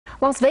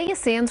Las Vegas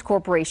Sands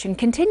Corporation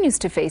continues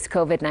to face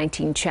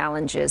COVID-19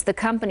 challenges. The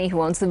company, who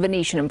owns the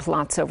Venetian and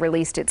Palazzo,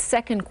 released its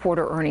second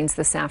quarter earnings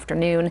this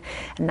afternoon,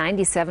 a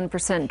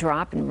 97%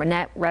 drop in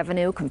net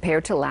revenue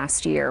compared to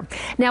last year.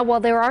 Now, while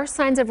there are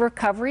signs of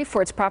recovery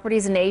for its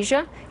properties in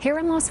Asia, here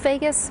in Las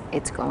Vegas,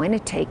 it's going to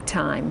take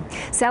time.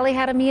 Sally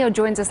Jaramillo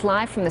joins us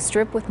live from the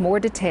Strip with more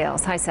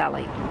details. Hi,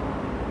 Sally.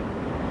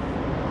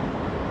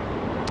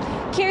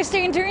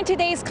 Kirsten, during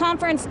today's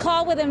conference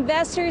call with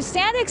investors,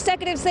 Sands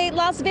executives say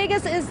Las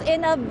Vegas is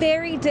in a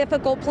very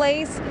difficult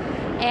place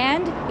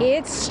and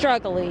it's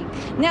struggling.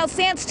 Now,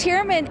 Sands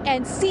chairman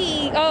and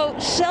CEO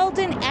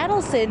Sheldon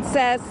Adelson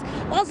says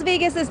Las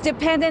Vegas is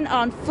dependent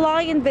on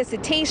fly-in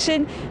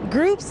visitation,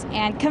 groups,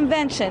 and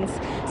conventions.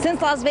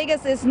 Since Las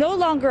Vegas is no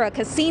longer a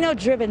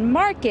casino-driven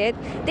market,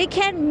 they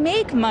can't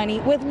make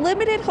money with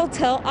limited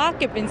hotel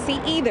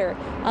occupancy either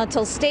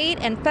until state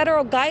and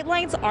federal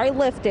guidelines are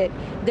lifted.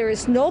 There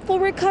is no full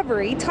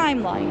recovery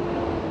timeline.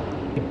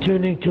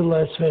 Turning to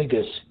Las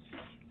Vegas,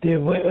 the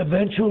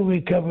eventual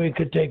recovery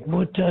could take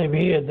more time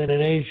here than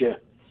in Asia,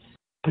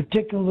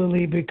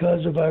 particularly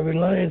because of our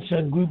reliance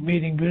on group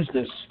meeting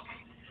business.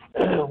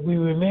 We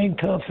remain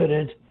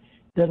confident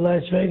that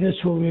Las Vegas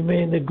will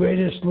remain the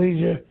greatest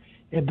leisure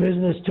and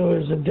business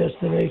tourism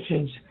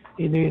destinations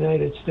in the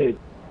United States.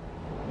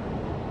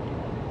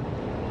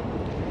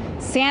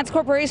 Sands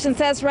Corporation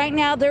says right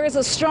now there is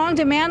a strong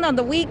demand on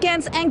the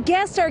weekends and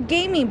guests are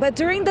gaming, but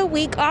during the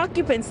week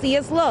occupancy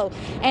is low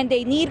and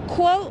they need,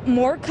 quote,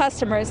 more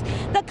customers.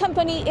 The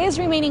company is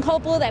remaining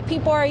hopeful that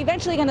people are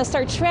eventually going to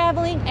start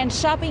traveling and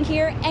shopping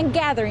here and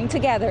gathering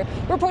together.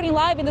 Reporting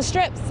live in the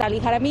Strip, Sally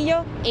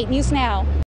Jaramillo, 8 News Now.